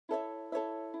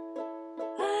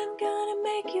gonna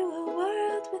make you a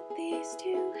world with these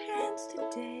two hands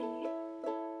today.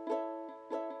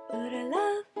 Put a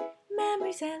love,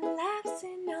 memories and laughs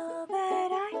in all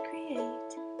that I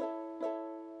create.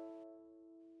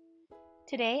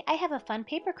 Today I have a fun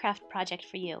paper craft project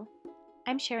for you.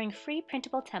 I'm sharing free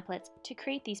printable templates to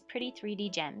create these pretty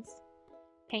 3D gems.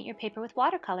 Paint your paper with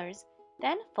watercolors,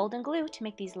 then fold and glue to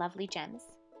make these lovely gems.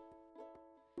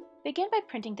 Begin by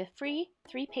printing the free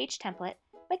 3-page template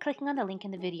by clicking on the link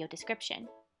in the video description.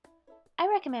 I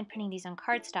recommend printing these on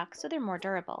cardstock so they're more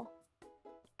durable.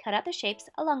 Cut out the shapes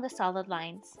along the solid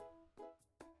lines.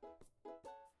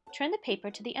 Turn the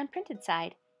paper to the unprinted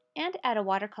side and add a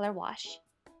watercolor wash.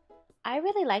 I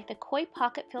really like the Koi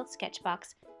pocket-filled sketch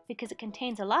box because it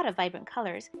contains a lot of vibrant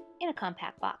colors in a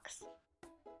compact box.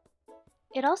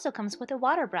 It also comes with a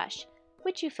water brush,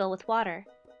 which you fill with water.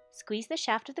 Squeeze the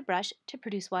shaft of the brush to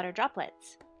produce water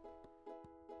droplets.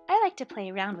 I like to play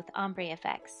around with ombre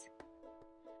effects.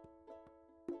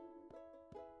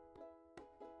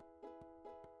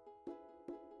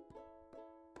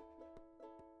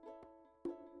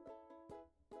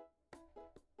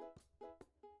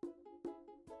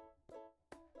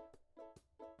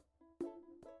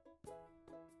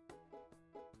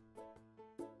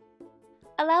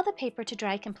 Allow the paper to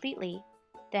dry completely,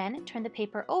 then turn the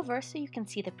paper over so you can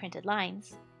see the printed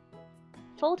lines.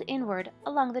 Fold inward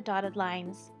along the dotted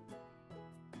lines.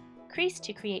 Crease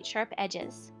to create sharp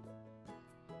edges.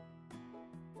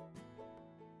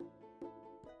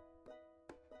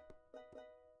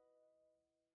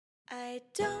 I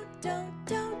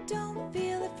don't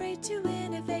feel afraid to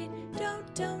innovate.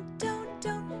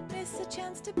 Don't miss a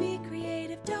chance to be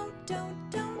creative. Don't.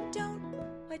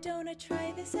 Why don't I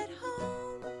try this at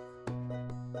home?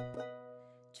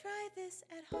 Try this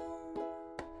at home.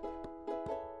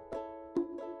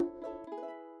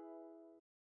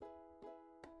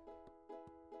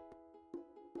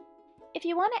 If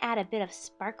you want to add a bit of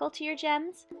sparkle to your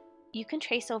gems, you can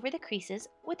trace over the creases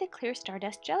with a clear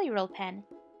Stardust Jelly Roll pen.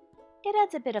 It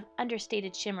adds a bit of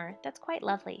understated shimmer that's quite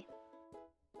lovely.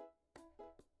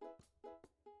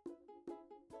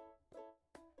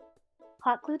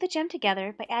 Hot glue the gem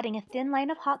together by adding a thin line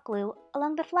of hot glue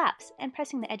along the flaps and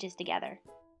pressing the edges together.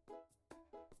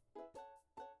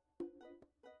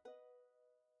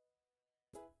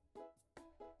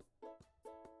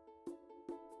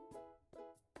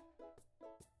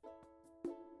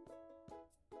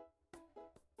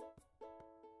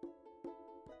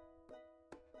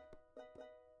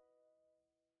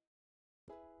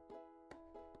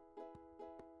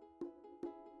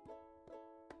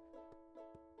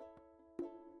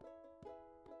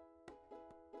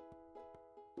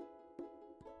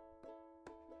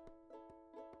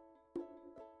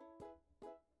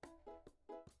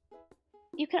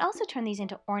 You can also turn these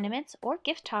into ornaments or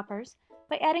gift toppers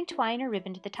by adding twine or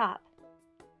ribbon to the top.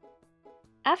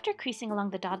 After creasing along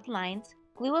the dotted lines,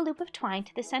 glue a loop of twine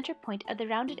to the center point of the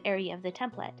rounded area of the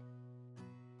template.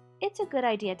 It's a good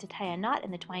idea to tie a knot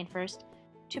in the twine first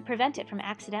to prevent it from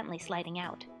accidentally sliding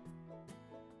out.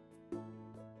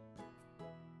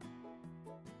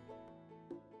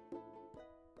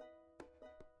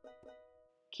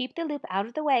 Keep the loop out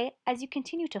of the way as you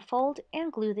continue to fold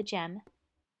and glue the gem.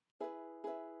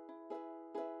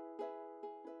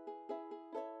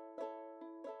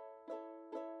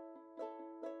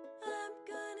 I'm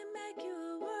gonna make you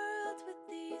a world with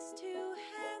these two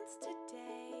hands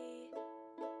today.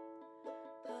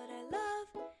 Put a love,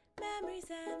 memories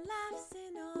and laughs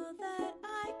in all that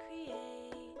I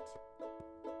create.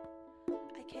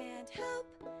 I can't help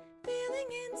feeling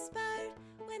inspired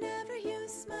whenever you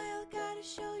smile. Gotta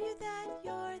show you that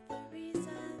you're the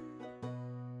reason.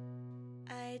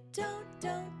 I don't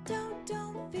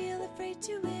feel afraid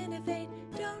to innovate.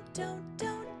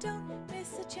 Don't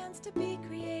miss a chance to be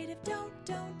creative. Don't.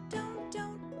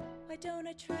 Why don't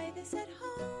I try this at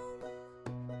home?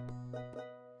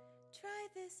 Try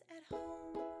this at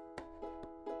home.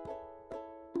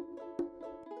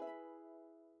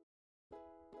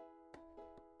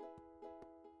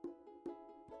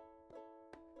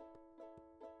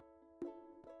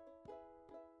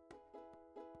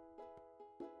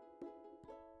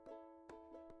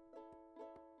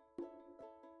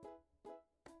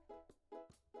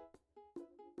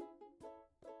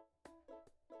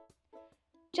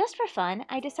 Just for fun,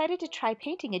 I decided to try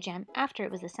painting a gem after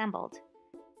it was assembled.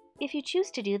 If you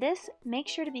choose to do this, make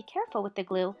sure to be careful with the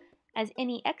glue, as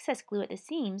any excess glue at the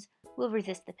seams will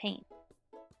resist the paint.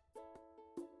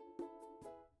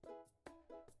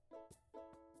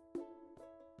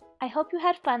 I hope you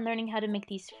had fun learning how to make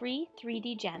these free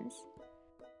 3D gems.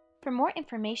 For more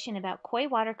information about Koi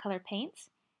watercolor paints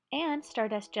and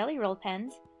Stardust Jelly Roll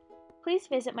pens, please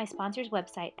visit my sponsor's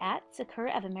website at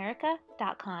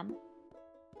sakuraofamerica.com.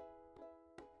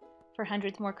 For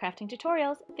hundreds more crafting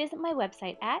tutorials, visit my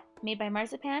website at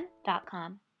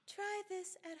madebymarzipan.com. Try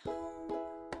this at home.